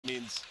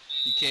hands.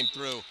 He came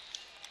through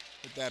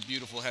with that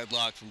beautiful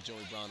headlock from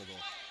Joey Bronigal.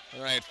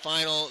 All right,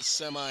 final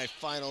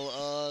semi-final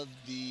of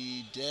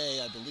the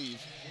day, I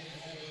believe.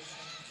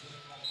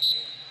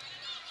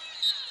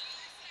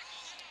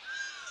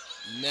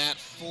 Mat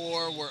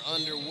 4, we're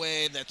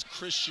underway. That's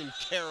Christian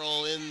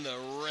Carroll in the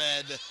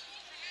red.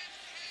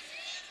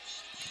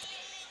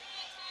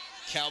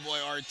 Cowboy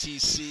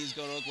RTC is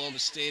going to Oklahoma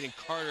State, and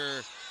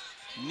Carter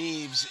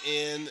Neves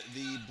in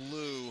the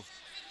blue.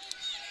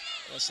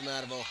 Wrestling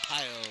out of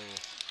Ohio.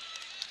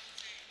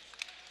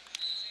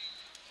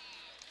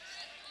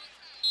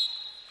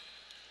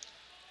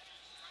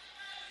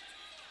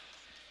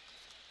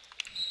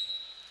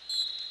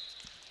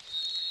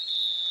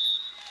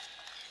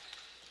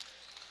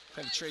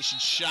 Penetration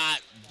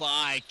shot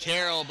by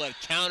Carroll, but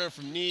counter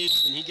from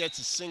Neves, and he gets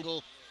a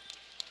single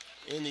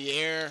in the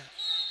air.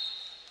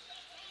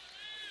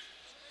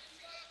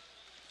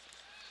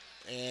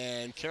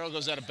 And Carroll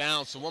goes out of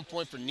bounds, so 1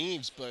 point for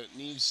Neves, but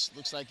Neves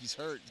looks like he's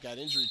hurt. He's got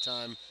injury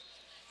time.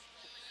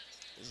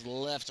 His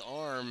left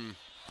arm,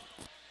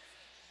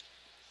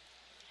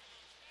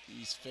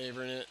 he's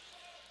favoring it.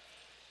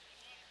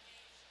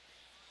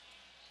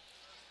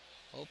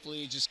 Hopefully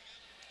he just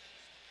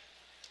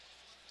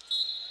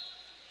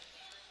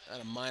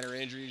had a minor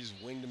injury, just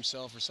winged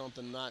himself or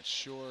something, not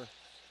sure.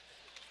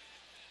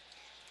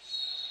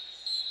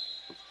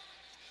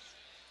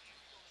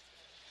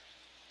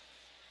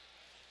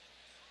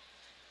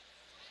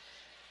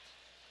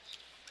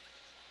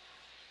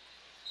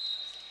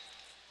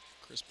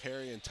 Chris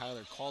Perry and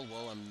Tyler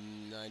Caldwell, I'm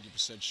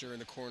 90% sure, in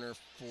the corner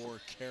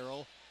for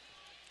Carroll.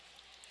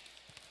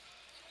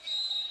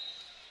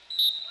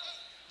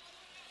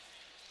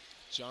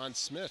 John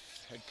Smith,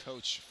 head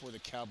coach for the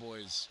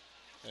Cowboys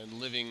and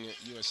living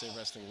USA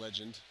Wrestling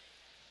legend,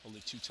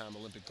 only two-time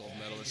Olympic gold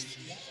medalist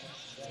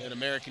in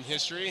American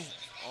history,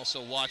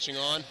 also watching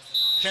on.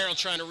 Carroll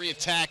trying to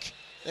re-attack,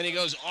 then he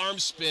goes arm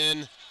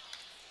spin,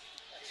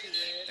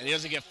 and he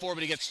doesn't get 4,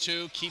 but he gets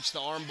 2, keeps the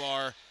arm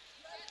bar.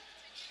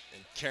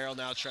 And Carroll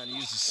now trying to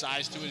use his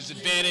size to his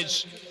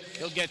advantage.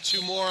 He'll get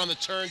 2 more on the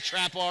turn,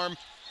 trap arm.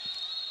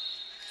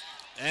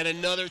 And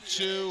another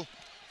 2.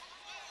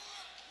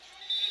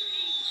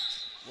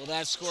 Will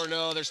that score?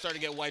 No, they're starting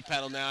to get white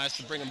paddle now. Has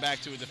to bring him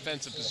back to a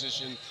defensive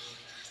position.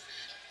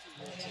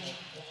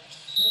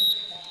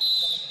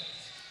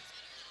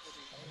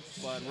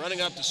 But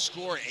running up the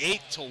score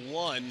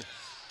 8-1.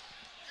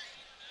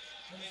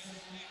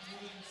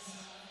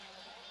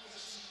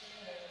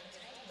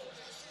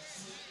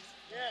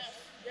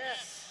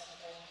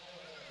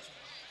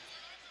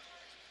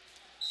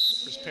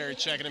 Chris Perry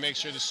checking to make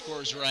sure the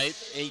score is right,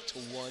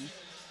 8-1.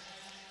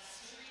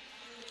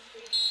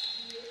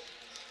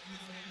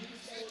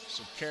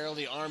 So Carroll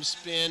the arm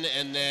spin,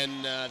 and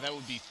then that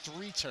would be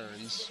 3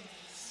 turns,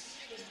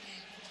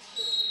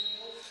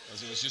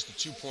 as it was just a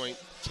 2-point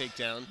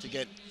takedown to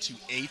get to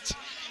 8.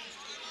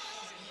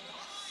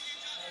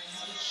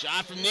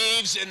 Shot from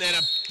Neves, and then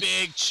a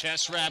big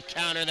chest wrap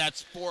counter.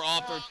 That's 4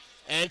 offered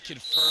and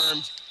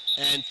confirmed,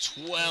 and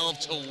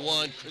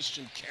 12-1.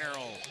 Christian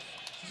Carroll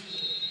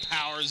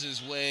powers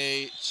his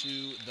way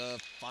to the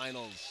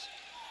finals.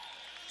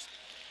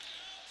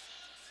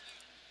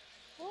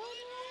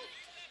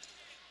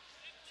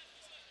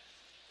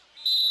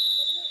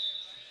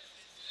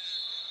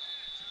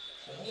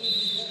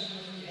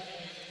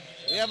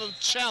 We have a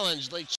challenge, late